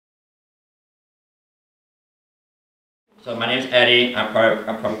So my name is Eddie. I'm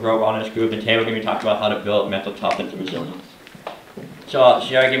from Grow Wellness Group, and today we're going to be talking about how to build mental toughness and resilience. So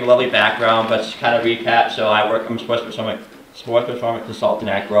she already gave a lovely background, but to kind of recap, so I'm a sports performance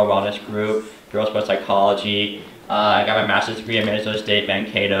consultant at Grow Wellness Group, girls sports psychology. I got my master's degree at Minnesota State,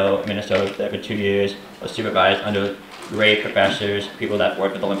 Mankato, Minnesota there for 2 years. I was supervised under great professors, people that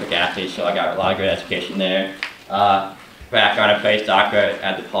work with Olympic athletes, so I got a lot of great education there. Background, I played soccer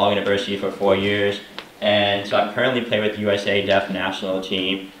at DePaul University for 4 years. And so I currently play with the USA Deaf National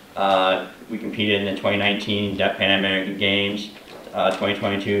Team. We competed in the 2019 Deaf Pan American Games,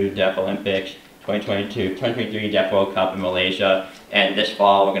 2022 Deaf Olympics, 2023 Deaf World Cup in Malaysia, and this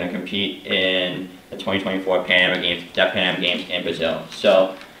fall we're going to compete in the 2024 Pan Am Games, Deaf Pan Am Games in Brazil.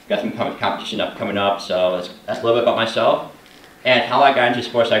 So we've got some competition coming up, so that's a little bit about myself. And how I got into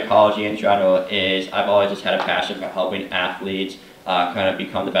sports psychology in general is I've always just had a passion for helping athletes kind of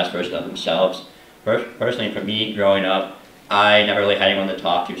become the best version of themselves. Personally, for me, growing up, I never really had anyone to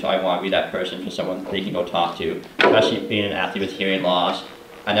talk to, so I want to be that person for someone they can go talk to. Especially being an athlete with hearing loss,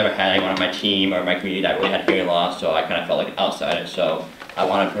 I never had anyone on my team or my community that really had hearing loss, so I kind of felt like an outsider. So I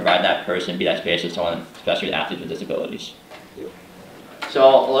want to provide that person, be that space for someone, especially with athletes with disabilities.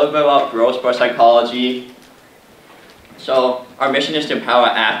 So a little bit about Grow Sports Psychology. So our mission is to empower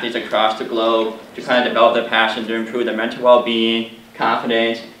athletes across the globe to kind of develop their passion, to improve their mental well-being,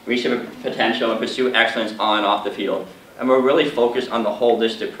 confidence, reach their potential, and pursue excellence on and off the field. And we're really focused on the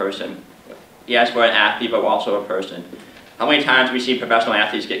holistic person. Yes, we're an athlete, but we're also a person. How many times we see professional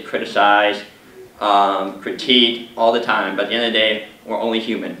athletes get criticized, critiqued all the time, but at the end of the day, we're only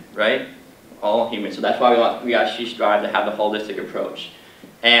human, right? All human. So that's why we actually strive to have the holistic approach.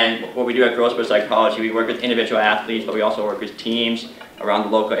 And what we do at Grow Sports Psychology, we work with individual athletes, but we also work with teams around the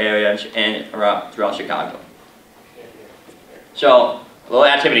local area and throughout Chicago. So, a little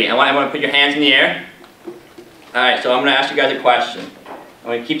activity. I want everyone to put your hands in the air. Alright, so I'm going to ask you guys a question. I'm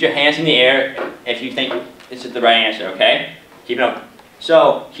going to keep your hands in the air if you think this is the right answer, okay? Keep it up.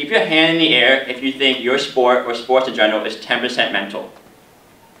 So, keep your hand in the air if you think your sport or sports in general is 10% mental.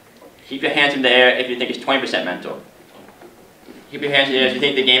 Keep your hands in the air if you think it's 20% mental. Keep your hands in the air if you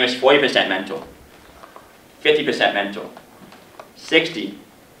think the game is 40% mental, 50% mental, 60,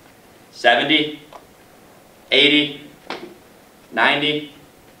 70, 80, 90,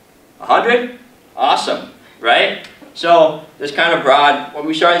 100? Awesome, right? So this kind of broad, well,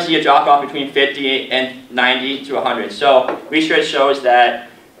 we started to see a drop off between 50 and 90 to 100. So research shows that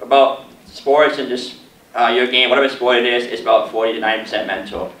about sports and just your game, whatever sport it is, it's about 40 to 90%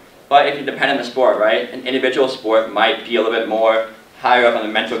 mental. But if you depend on the sport, right, an individual sport might be a little bit more higher up on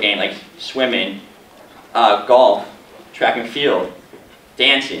the mental game, like swimming, golf, track and field,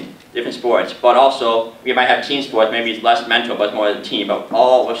 dancing, different sports. But also, we might have team sports, maybe it's less mental, but it's more of a team, but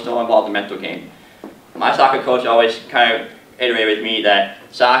we're still involved in the mental game. My soccer coach always kind of iterated with me that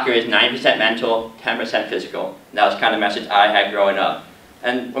soccer is 90% mental, 10% physical. And that was kind of the message I had growing up.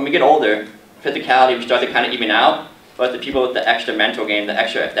 And when we get older, physicality, we start to kind of even out. But the people with the extra mental game, the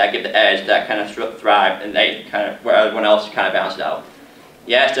extra, if that give the edge, that kind of thrive, and they kind of, where everyone else kind of balanced out.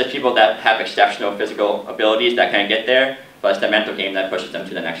 Yes, there's people that have exceptional physical abilities that kind of get there, but it's the mental game that pushes them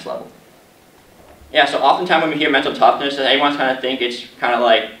to the next level. Yeah, so oftentimes when we hear mental toughness, everyone's kind of think it's kind of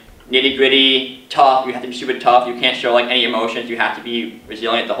like nitty-gritty, tough, you have to be super tough, you can't show like any emotions, you have to be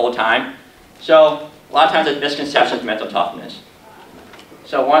resilient the whole time. So a lot of times there's misconceptions of mental toughness.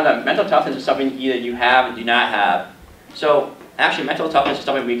 So one of the mental toughness is something either you have or do not have. So actually mental toughness is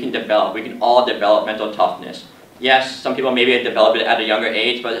something we can develop. We can all develop mental toughness. Yes, some people maybe develop it at a younger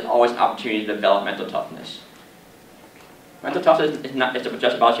age, but there's always an opportunity to develop mental toughness. Mental toughness is not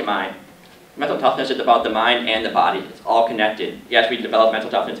just about your mind. Mental toughness is about the mind and the body. It's all connected. Yes, we develop mental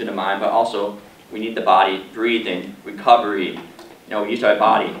toughness in the mind, but also we need the body, breathing, recovery. We use our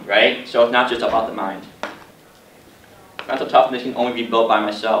body, right? So it's not just about the mind. Mental toughness can only be built by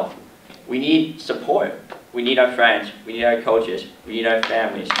myself. We need support. We need our friends, we need our coaches, we need our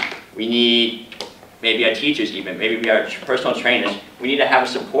families, we need maybe our teachers even, maybe we are personal trainers. We need to have a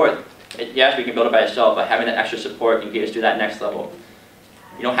support. Yes, we can build it by yourself, but having that extra support can get us to that next level.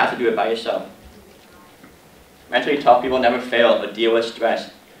 You don't have to do it by yourself. Mentally tough people never fail or deal with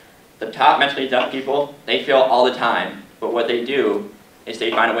stress. The top mentally tough people, they fail all the time, but what they do is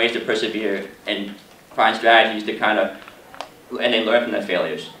they find ways to persevere and find strategies to and they learn from their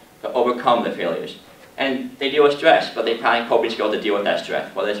failures, to overcome the failures. And they deal with stress, but they find coping skills to deal with that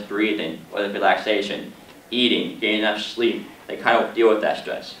stress, whether it's breathing, whether it's relaxation, eating, getting enough sleep. They kind of deal with that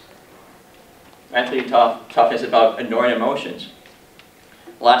stress. Mentally toughness is about ignoring emotions.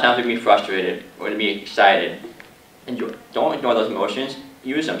 A lot of times we're going to be frustrated, we're going to be excited. And don't ignore those emotions.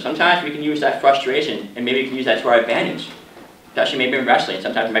 use them. Sometimes we can use that frustration, and maybe we can use that to our advantage. Especially maybe in wrestling,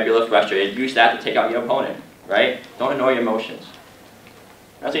 sometimes you might be a little frustrated. Use that to take out your opponent, right? Don't ignore your emotions.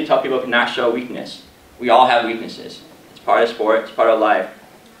 Wrestling tough people cannot show weakness. We all have weaknesses. It's part of sport, it's part of life.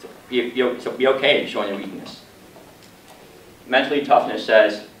 So be okay showing your weakness. Mentally toughness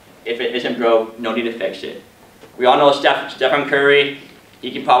says, if it isn't broke, no need to fix it. We all know Stephen Curry, he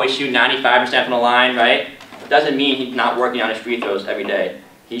can probably shoot 95% from the line, right? It doesn't mean he's not working on his free throws every day.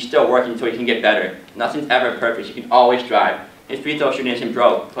 He's still working until he can get better. Nothing's ever perfect, he can always drive. His free throw shooting isn't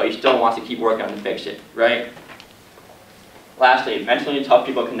broke, but he still wants to keep working on to fix it, right? Lastly, mentally tough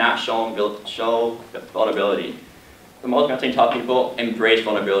people cannot show vulnerability. The most mentally tough people embrace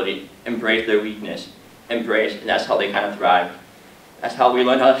vulnerability, embrace their weakness, and that's how they kind of thrive. That's how we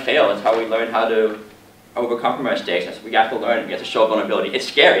learn how to fail. That's how we learn how to overcome our mistakes. We have to learn. We have to show vulnerability. It's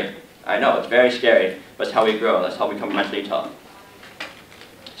scary. I know, it's very scary, but it's how we grow. That's how we become mentally tough.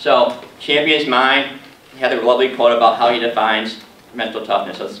 So, Champion's Mind, he had a lovely quote about how he defines mental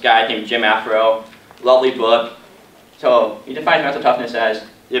toughness. So this guy named Jim Afro, lovely book. So he defines mental toughness as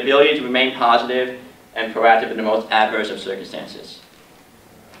the ability to remain positive and proactive in the most adverse of circumstances.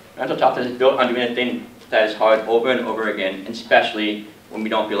 Mental toughness is built on doing a thing that is hard over and over again, and especially when we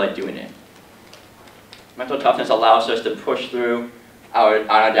don't feel like doing it. Mental toughness allows us to push through on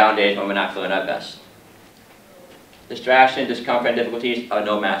our down days when we're not feeling our best. Distraction, discomfort, and difficulties are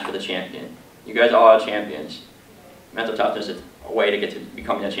no match for the champion. You guys all are champions. Mental toughness is a way to get to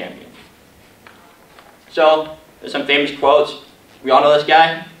becoming a champion. So, there's some famous quotes. We all know this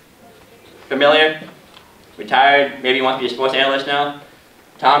guy. Familiar? Retired, maybe he wants to be a sports analyst now.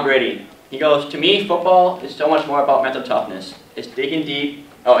 Tom Brady. He goes, to me, football is so much more about mental toughness. It's digging deep.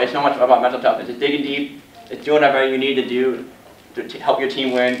 Oh, it's so much about mental toughness. It's digging deep. It's doing whatever you need to do to help your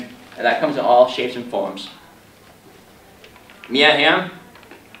team win. And that comes in all shapes and forms. Mia Hamm,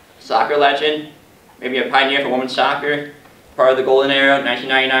 soccer legend, maybe a pioneer for women's soccer, part of the Golden Era,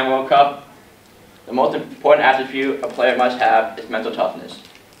 1999 World Cup. The most important attribute a player must have is mental toughness.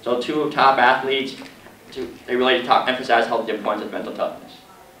 So two top athletes, they really emphasize how the importance of mental toughness.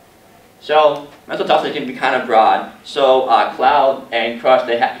 So mental toughness can be kind of broad. So Cloud and Crush,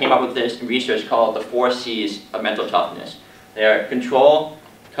 they came up with this research called the 4 C's of mental toughness. They are control,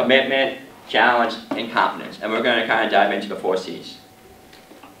 commitment, challenge, and confidence. And we're going to kind of dive into the 4 C's.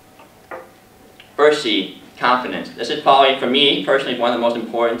 First C, confidence. This is probably, for me, personally, one of the most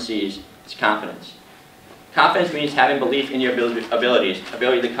important C's. It's confidence. Confidence means having belief in your ability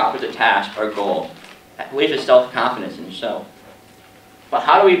to accomplish a task or goal. That belief is self-confidence in yourself. But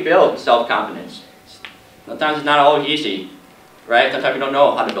how do we build self-confidence? Sometimes it's not always easy, right? Sometimes we don't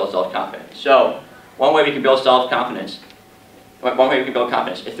know how to build self-confidence. So, one way we can build self-confidence,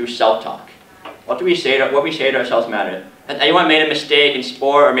 is through self-talk. What we say to ourselves matters. Has anyone made a mistake in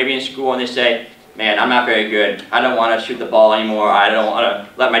sport or maybe in school and they say, man, I'm not very good. I don't want to shoot the ball anymore. I don't want to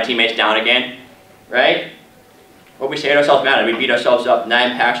let my teammates down again, right? What we say to ourselves matters. We beat ourselves up, and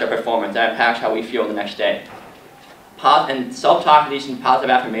that impacts our performance. That impacts how we feel the next day. And self-talk leads to positive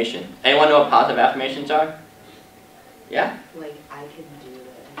affirmation. Anyone know what positive affirmations are? Yeah? Like, I can do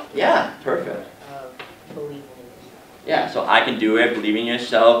it. Yeah, perfect. Believe in it. Yeah, so I can do it, believe in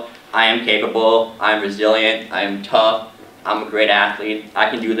yourself. I am capable, I'm resilient, I am tough, I'm a great athlete, I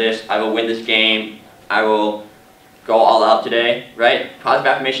can do this, I will win this game, I will go all out today, right? Positive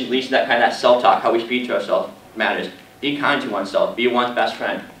affirmation leads to that kind of that self-talk, how we speak to ourselves matters. Be kind to oneself, be one's best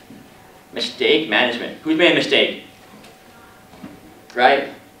friend. Mistake management. Who's made a mistake? Right?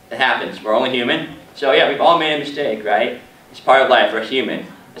 It happens, we're only human. So yeah, we've all made a mistake, right? It's part of life, we're human.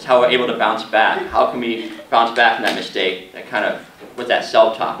 It's how we're able to bounce back. How can we bounce back from that mistake? That kind of, with that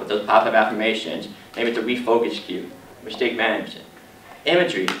self-talk, with those positive affirmations, maybe it's a refocus cue. Mistake management.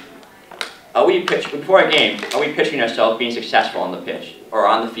 Imagery. Before a game, are we picturing ourselves being successful on the pitch, or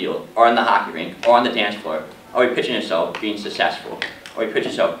on the field, or in the hockey rink, or on the dance floor? Are we picturing ourselves being successful? Are we picturing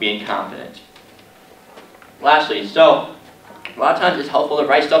ourselves being confident? Lastly, so a lot of times it's helpful to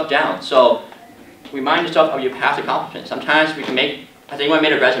write stuff down. So remind yourself of your past accomplishments. Sometimes we can make. Has anyone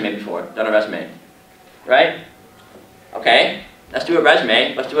made a resume before? Done a resume? Right? Okay, let's do a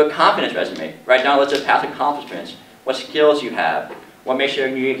resume. Let's do a confidence resume. Write down a list of past accomplishments, what skills you have, what makes you a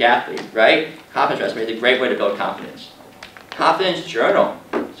unique athlete, right? Confidence resume is a great way to build confidence. Confidence journal.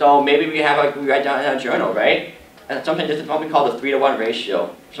 So maybe we write down in a journal, right? And sometimes this is what we call the 3-to-1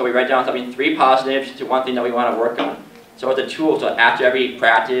 ratio. So we write down something 3 positives to 1 thing that we want to work on. So it's a tool, so after every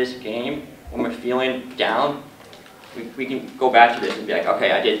practice, game, when we're feeling down, we can go back to this and be like,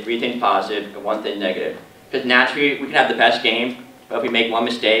 okay, I did 3 things positive and 1 thing negative. Because naturally, we can have the best game, but if we make 1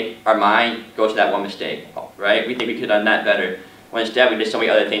 mistake, our mind goes to that 1 mistake, right? We think we could have done that better. when instead we did so many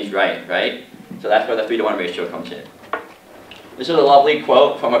other things right? So that's where the 3-to-1 ratio comes in. This is a lovely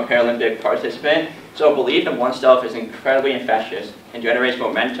quote from a Paralympic participant. So belief in oneself is incredibly infectious and generates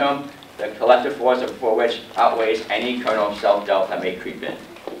momentum, the collective force for which outweighs any kernel of self-doubt that may creep in.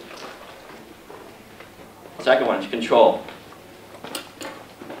 Second one is control.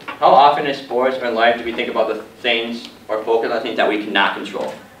 How often in sports or in life do we think about the things or focus on things that we cannot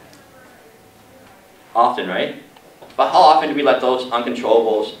control? Often, right? But how often do we let those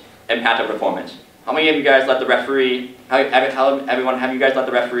uncontrollables impact our performance? How many of you guys let the referee, everyone, have you guys let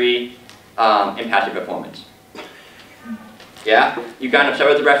the referee impact your performance? Yeah? You got upset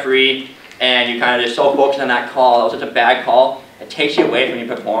with the referee and you kind of just so focused on that call, that was such a bad call, it takes you away from your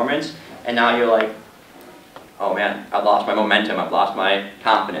performance, and now you're like, oh man, I've lost my momentum, I've lost my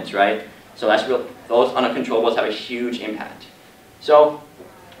confidence, right? So that's real, those uncontrollables have a huge impact. So,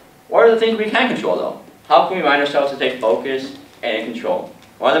 what are the things we can control though? How can we remind ourselves to stay focused and in control?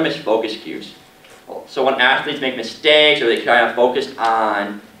 One of them is focus cues. So when athletes make mistakes or they try to focus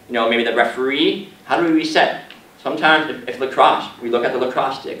on, maybe the referee, how do we reset? Sometimes if lacrosse, we look at the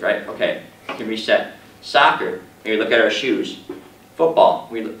lacrosse stick, right? Okay, we can reset. Soccer, maybe look at our shoes. Football,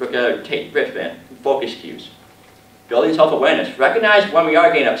 we look at our tape wristband, focus cues. Building self-awareness. Recognize when we are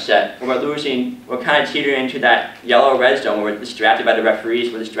getting upset, when we're losing, we're kind of teetering into that yellow red zone where we're distracted by the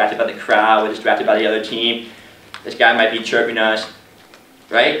referees, we're distracted by the crowd, we're distracted by the other team. This guy might be chirping us,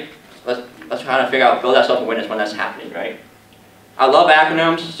 right? Let's try to figure out, build that self-awareness when that's happening, right? I love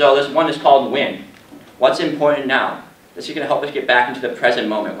acronyms, so this one is called WIN. What's important now? This is going to help us get back into the present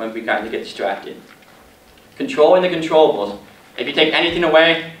moment when we kind of get distracted. Controlling the controllables. If you take anything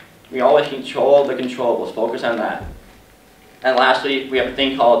away, we always control the controllables. Focus on that. And lastly, we have a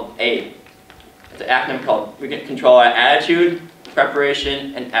thing called A. It's an acronym called, we can control our attitude,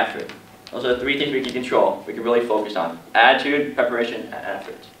 preparation, and effort. Those are the 3 things we can control, we can really focus on. Attitude, preparation, and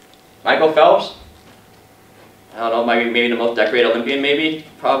effort. Michael Phelps, I don't know, maybe the most decorated Olympian, maybe,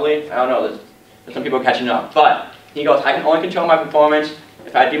 probably. I don't know, there's some people catching up. But he goes, I can only control my performance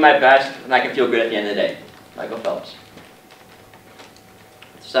if I do my best and I can feel good at the end of the day. Michael Phelps.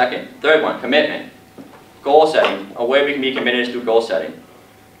 Third one, commitment. Goal setting. A way we can be committed is through goal setting.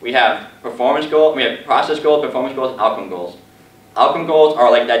 We have performance goals, we have process goals, performance goals, and outcome goals. Outcome goals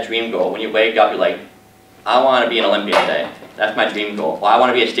are like that dream goal. When you wake up, you're like, I want to be an Olympian today. That's my dream goal. Well, I want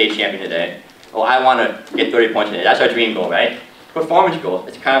to be a state champion today. Oh, I want to get 30 points today. That's our dream goal, right? Performance goals,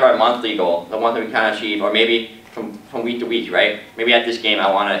 it's kind of our monthly goal, the one that we kind of achieve, or maybe from week to week, right? Maybe at this game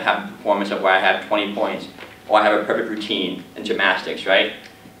I want to have a performance of where I have 20 points, or I have a perfect routine in gymnastics, right?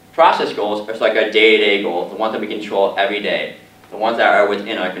 Process goals are like our day-to-day goals, the ones that we control every day, the ones that are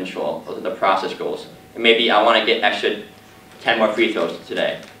within our control. Those are the process goals. And maybe I want to get extra 10 more free throws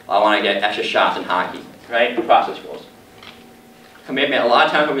today. Or I want to get extra shots in hockey, right? Process goals. Commitment, a lot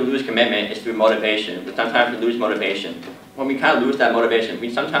of times when we lose commitment, it's through motivation, but sometimes we lose motivation. When we kind of lose that motivation,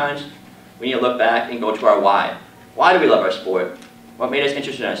 sometimes we need to look back and go to our why. Why do we love our sport? What made us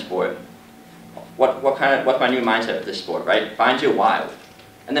interested in our sport? What's my new mindset of this sport, right? Find your why.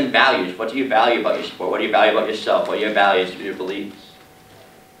 And then values. What do you value about your sport? What do you value about yourself? What are your values, your beliefs?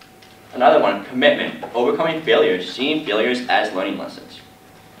 Another one, commitment. Overcoming failures. Seeing failures as learning lessons.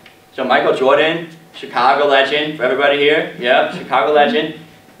 So Michael Jordan, Chicago legend, for everybody here, yeah, Chicago legend.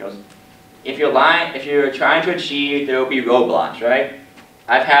 He goes, if you're trying to achieve, there will be roadblocks, right?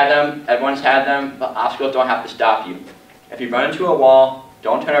 I've had them, everyone's had them, but obstacles don't have to stop you. If you run into a wall,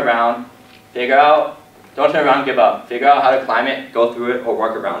 don't turn around, don't turn around and give up. Figure out how to climb it, go through it, or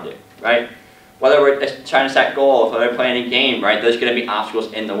work around it, right? Whether we're trying to set goals, whether we're playing a game, right, there's going to be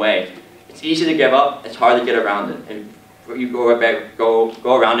obstacles in the way. It's easy to give up, it's hard to get around it. And you go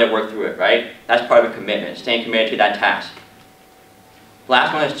around it, work through it, right? That's part of a commitment, staying committed to that task.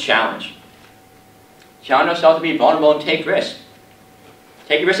 Last one is challenge. Challenge ourselves to be vulnerable and take risks.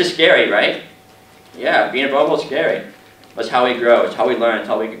 Taking risks is scary, right? Yeah, being vulnerable is scary. But it's how we grow, it's how we learn, it's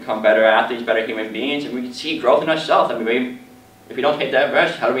how we become better athletes, better human beings, and we can see growth in ourselves. I mean, if we don't take that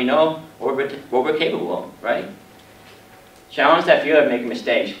risk, how do we know what we're capable of, right? Challenge that fear of making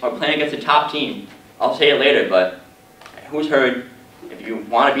mistakes, or playing against the top team. I'll say it later, but who's heard, if you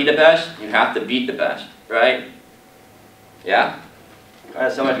want to be the best, you have to beat the best, right? Yeah?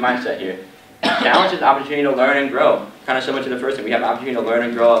 That's so much mindset here. Challenge is an opportunity to learn and grow. Kind of similar to the first thing, we have an opportunity to learn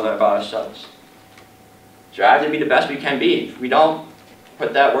and grow and learn about ourselves. Drive to be the best we can be. If we don't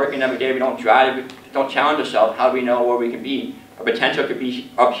put that work in every day, we don't challenge ourselves, how do we know where we can be? Our potential could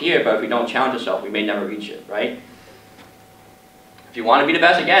be up here, but if we don't challenge ourselves, we may never reach it, right? If you want to be the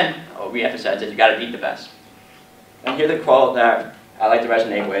best again, we emphasize that you got to beat the best. And here's the quote that I like to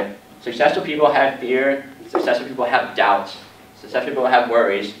resonate with. Successful people have fear, successful people have doubts. Successful people have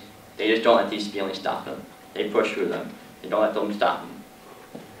worries. They just don't let these feelings stop them. They push through them. They don't let them stop them.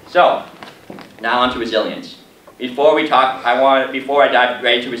 So, now on to resilience. Before I dive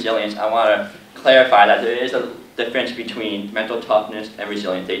right into resilience, I want to clarify that there is a difference between mental toughness and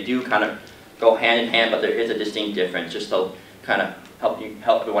resilience. They do kind of go hand in hand, but there is a distinct difference, just to kind of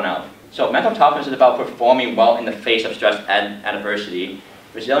help everyone out. So mental toughness is about performing well in the face of stress and adversity.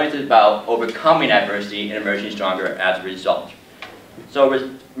 Resilience is about overcoming adversity and emerging stronger as a result. So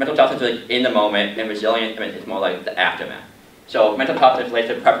mental toughness is like in the moment, and resilience is more like the aftermath. So mental toughness relates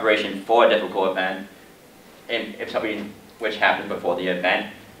to preparation for a difficult event, and if something which happens before the event.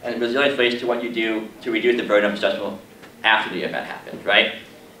 And resilience relates to what you do to reduce the burden of stress after the event happens, right?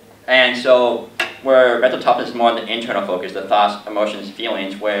 And so where mental toughness is more on the internal focus, the thoughts, emotions,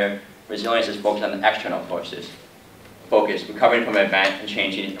 feelings, where resilience is focused on the external forces. Focus, recovering from an event and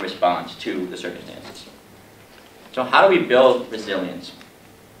changing in response to the circumstances. So how do we build resilience?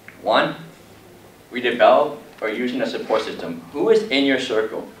 One, we develop or using a support system. Who is in your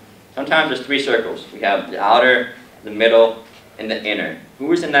circle? Sometimes there's 3 circles. We have the outer, the middle, and the inner.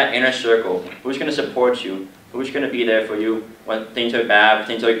 Who is in that inner circle? Who's going to support you? Who's going to be there for you when things are bad, when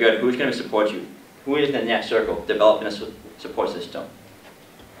things are good? Who's going to support you? Who is in that circle? Developing a support system.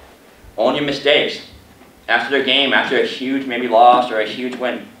 Own your mistakes. After a game, after a huge maybe loss or a huge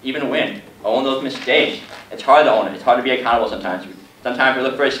win, even a win, own those mistakes. It's hard to own it. It's hard to be accountable sometimes. Sometimes we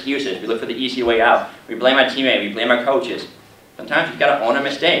look for excuses. We look for the easy way out. We blame our teammate. We blame our coaches. Sometimes we've got to own our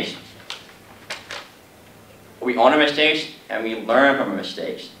mistakes. We own our mistakes and we learn from our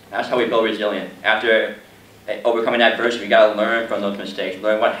mistakes. That's how we build resilience. After overcoming adversity, we got to learn from those mistakes,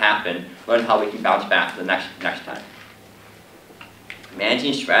 learn what happened, learn how we can bounce back the next time.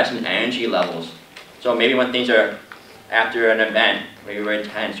 Managing stress and energy levels. So maybe when things are after an event, maybe we're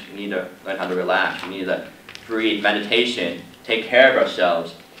intense, we need to learn how to relax. We need to breathe, meditation, take care of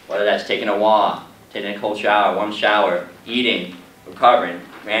ourselves, whether that's taking a walk, taking a cold shower, warm shower, eating, recovering,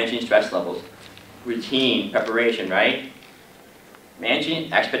 managing stress levels, routine, preparation, right?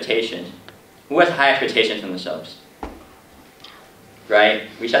 Managing expectations. Who has high expectations from themselves? Right?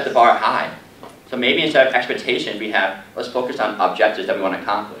 We set the bar high. So maybe instead of expectations we have, let's focus on objectives that we want to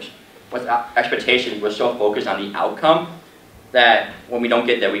accomplish. With expectations, we're so focused on the outcome that when we don't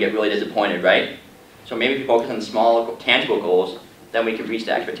get there, we get really disappointed, right? So maybe if we focus on the small, tangible goals, then we can reach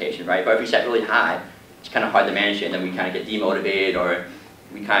the expectation, right? But if we set really high, it's kind of hard to manage it, and then we kind of get demotivated, or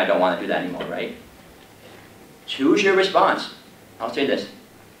we kind of don't want to do that anymore, right? Choose your response. I'll say this.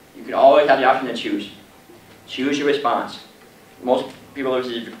 You can always have the option to choose. Choose your response. Most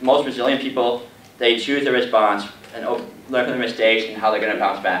resilient people, they choose their response and learn from their mistakes and how they're going to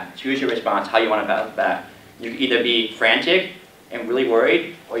bounce back. Choose your response, how you want to bounce back. You can either be frantic and really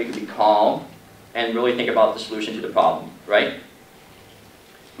worried, or you can be calm and really think about the solution to the problem, right?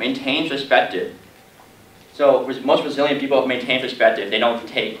 Maintain perspective. So most resilient people maintain perspective. They don't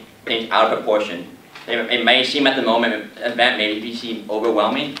take things out of proportion. It may seem at the moment, an event may seem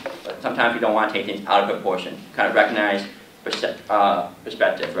overwhelming, but sometimes we don't want to take things out of proportion. Kind of recognize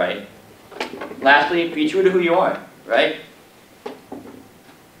perspective, right? Lastly, be true to who you are, right?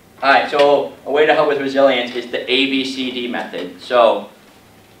 Alright, so a way to help with resilience is the ABCD method. So,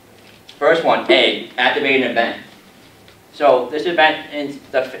 first one, A, activate an event. So this event is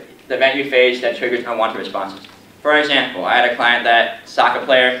the event you face that triggers unwanted responses. For example, I had a client that soccer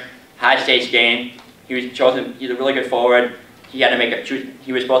player, high stakes game. He was chosen. He's a really good forward. He had to make a choose.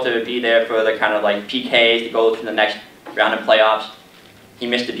 He was supposed to be there for the kind of like PKs to go to the next round of playoffs. He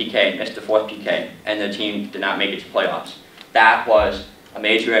missed the PK, missed the 4th PK, and the team did not make it to playoffs. That was a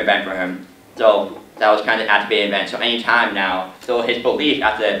major event for him. So that was kind of the activated event. So anytime now, so his belief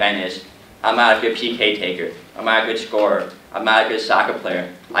after the event is, I'm not a good PK taker. I'm not a good scorer. I'm not a good soccer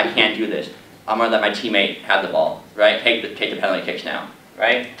player. I can't do this. I'm gonna let my teammate have the ball, right? Take the penalty kicks now,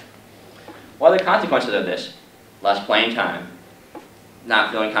 right? What are the consequences of this? Less playing time,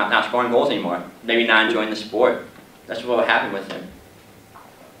 not scoring goals anymore, maybe not enjoying the sport. That's what will happen with him.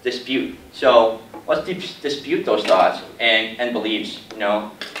 Dispute. So let's dispute those thoughts and beliefs. You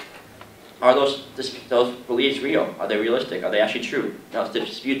know, are those beliefs real? Are they realistic? Are they actually true? No, let's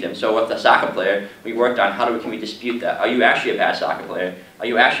dispute them. So with the soccer player, we worked on can we dispute that? Are you actually a bad soccer player? Are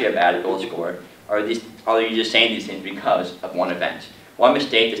you actually a bad goal scorer? Or are you just saying these things because of one event? One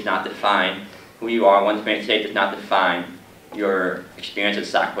mistake does not define who you are. One mistake does not define your experience as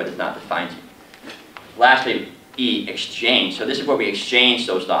a soccer player. Does not define you. Lastly, E, exchange. So this is where we exchange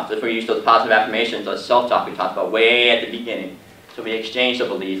those thoughts. This is where we use those positive affirmations, those self-talk we talked about way at the beginning. So we exchange the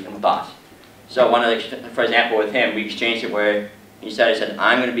belief and thoughts. So for example, with him, we exchanged it where he said,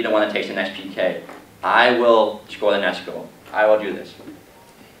 I'm going to be the one that takes the next PK. I will score the next goal. I will do this.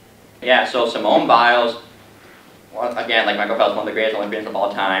 Yeah, so Simone Biles, well, again, like Michael Phelps, one of the greatest Olympians of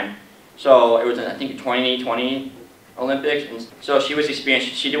all time. So it was, I think, 2020 Olympics. And so she was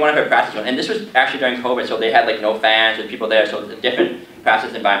experienced, she did one of her practice runs. And this was actually during COVID, so they had like no fans or people there, so it was a different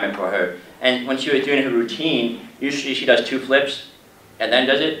practice environment for her. And when she was doing her routine, usually she does 2 flips and then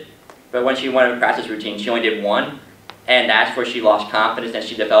does it. But when she went to practice routine, she only did 1. And that's where she lost confidence, and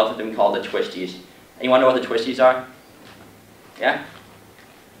she developed something called the twisties. And you want to know what the twisties are? Yeah?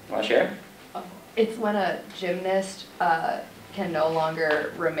 Want to share? It's when a gymnast can no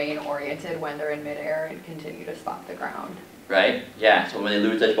longer remain oriented when they're in midair and continue to stalk the ground. Right? Yeah, so when they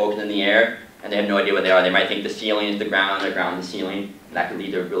lose their focus in the air and they have no idea where they are, they might think the ceiling is the ground, the ground is the ceiling. And that could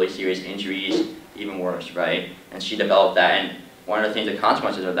lead to really serious injuries, even worse, right? And she developed that, and one of the things, the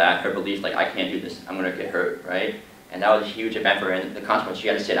consequences of that, her belief, like, I can't do this, I'm going to get hurt, right? And that was a huge event for her, and the consequence, she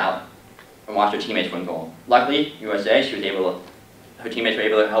had to sit out and watch her teammates win gold. Luckily, USA, she was able to, her teammates were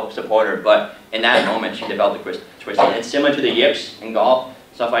able to help support her, but in that moment, she developed the twist. It's similar to the yips in golf,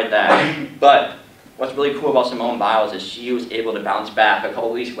 stuff like that. But what's really cool about Simone Biles is she was able to bounce back a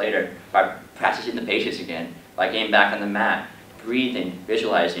couple weeks later by practicing the basics again, by getting back on the mat, breathing,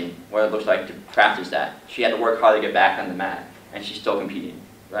 visualizing what it looks like to practice that. She had to work hard to get back on the mat, and she's still competing,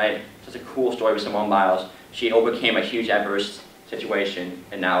 right? So it's a cool story with Simone Biles. She overcame a huge adverse situation,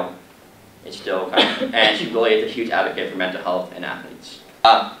 and now it's still kind of, and she really is a huge advocate for mental health and athletes.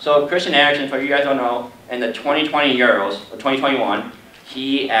 So Christian Eriksen, for you guys don't know, in the 2020 Euros, or 2021,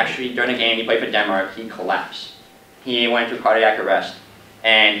 he actually, during a game, he played for Denmark, he collapsed. He went into cardiac arrest,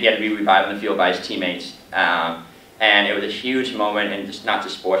 and he had to be revived on the field by his teammates. And it was a huge moment, in just, not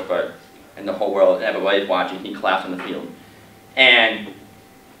just sports, but in the whole world, and everybody's watching. He collapsed on the field. And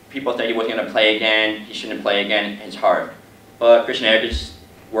people said he wasn't going to play again, he shouldn't play again, his heart. But Christian Eriksen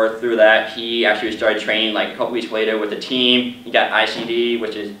worked through that. He actually started training like a couple weeks later with the team. He got ICD,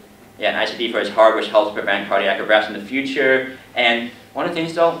 which is an ICD for his heart, which helps prevent cardiac arrest in the future. And one of the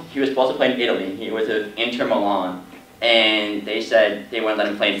things though, he was supposed to play in Italy. He was at Inter Milan. And they said they wouldn't let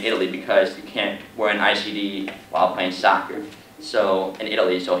him play in Italy because you can't wear an ICD while playing soccer. So in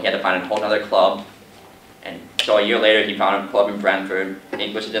Italy, so he had to find a whole other club. And so a year later, he found a club in Brentford,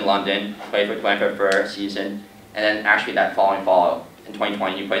 which is in London, played for Brentford for a season. And then actually that following fall, in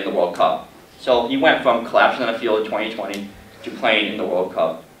 2020, he played in the World Cup. So he went from collapsing on the field in 2020 to playing in the World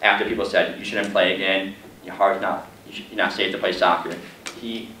Cup after people said, you shouldn't play again, your heart's not, you're not safe to play soccer.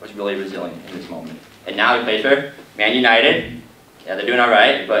 He was really resilient in this moment. And now he plays for Man United. Yeah, they're doing all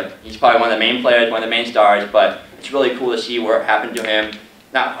right, but he's probably one of the main players, one of the main stars, but it's really cool to see what happened to him,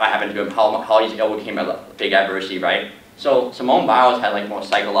 not what happened to him, how he's overcame a big adversity, right? So Simone Biles had like more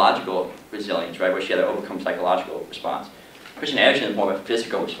psychological resilience, right, where she had to overcome psychological response. Christian Eriksen is more of a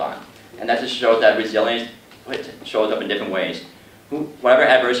physical response. And that just shows that resilience shows up in different ways. Whatever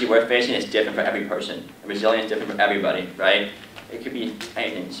adversity we're facing is different for every person. Resilience is different for everybody, right? It could be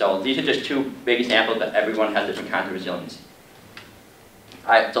anything. So these are just 2 big examples that everyone has different kinds of resilience.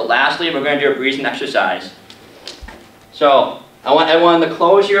 Alright, so lastly, we're going to do a breathing exercise. So I want everyone to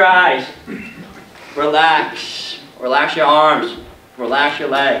close your eyes. Relax. Relax your arms. Relax your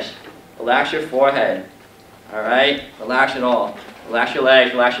legs. Relax your forehead. Alright? Relax it all. Relax your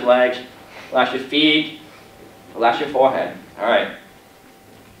legs, relax your legs, relax your feet, relax your forehead. Alright.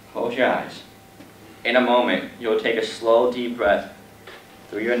 Close your eyes. In a moment, you'll take a slow, deep breath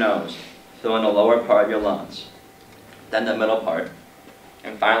through your nose, filling the lower part of your lungs, then the middle part,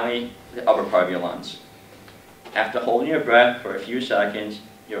 and finally, the upper part of your lungs. After holding your breath for a few seconds,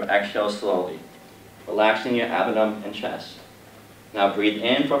 you'll exhale slowly, relaxing your abdomen and chest. Now breathe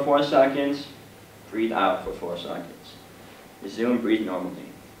in for 4 seconds, breathe out for 4 seconds. Resume breathe normally.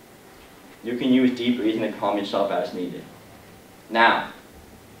 You can use deep breathing to calm yourself as needed. Now,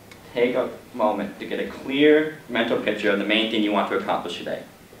 take a moment to get a clear mental picture of the main thing you want to accomplish today.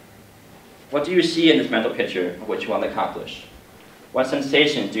 What do you see in this mental picture of what you want to accomplish? What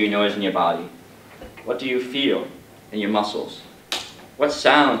sensations do you notice in your body? What do you feel in your muscles? What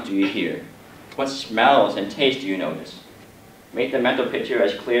sounds do you hear? What smells and tastes do you notice? Make the mental picture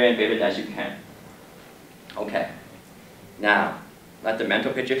as clear and vivid as you can. Okay. Now, let the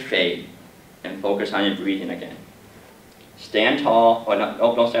mental picture fade and focus on your breathing again. Stand tall, or no,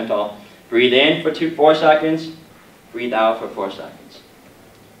 don't stand tall. Breathe in for 4 seconds, breathe out for 4 seconds.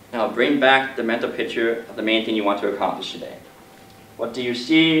 Now bring back the mental picture of the main thing you want to accomplish today. What do you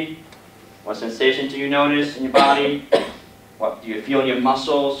see? What sensations do you notice in your body? What do you feel in your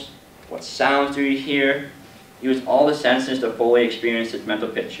muscles? What sounds do you hear? Use all the senses to fully experience this mental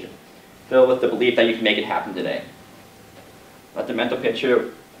picture, filled with the belief that you can make it happen today. Let the mental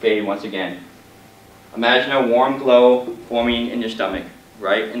picture fade once again. Imagine a warm glow forming in your stomach,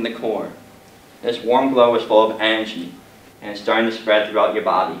 right in the core. This warm glow is full of energy, and it's starting to spread throughout your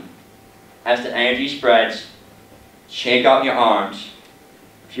body. As the energy spreads, shake out your arms.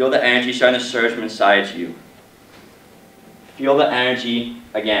 Feel the energy starting to surge from inside you. Feel the energy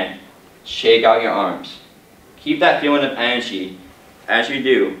again. Shake out your arms. Keep that feeling of energy. As you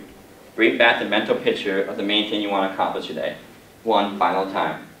do, bring back the mental picture of the main thing you want to accomplish today. One final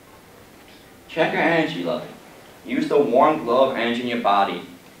time. Check your energy level. Use the warm glow of energy in your body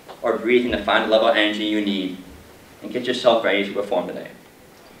or breathing to find the level of energy you need and get yourself ready to perform today.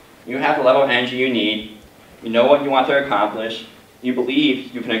 You have the level of energy you need. You know what you want to accomplish. You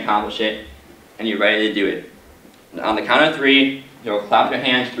believe you can accomplish it, and you're ready to do it. And on the count of 3, you'll clap your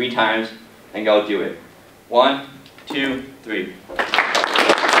hands 3 times and go do it. 1, 2, 3.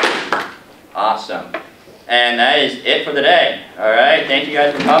 Awesome. And that is it for today. All right, thank you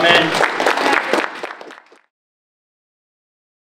guys for coming.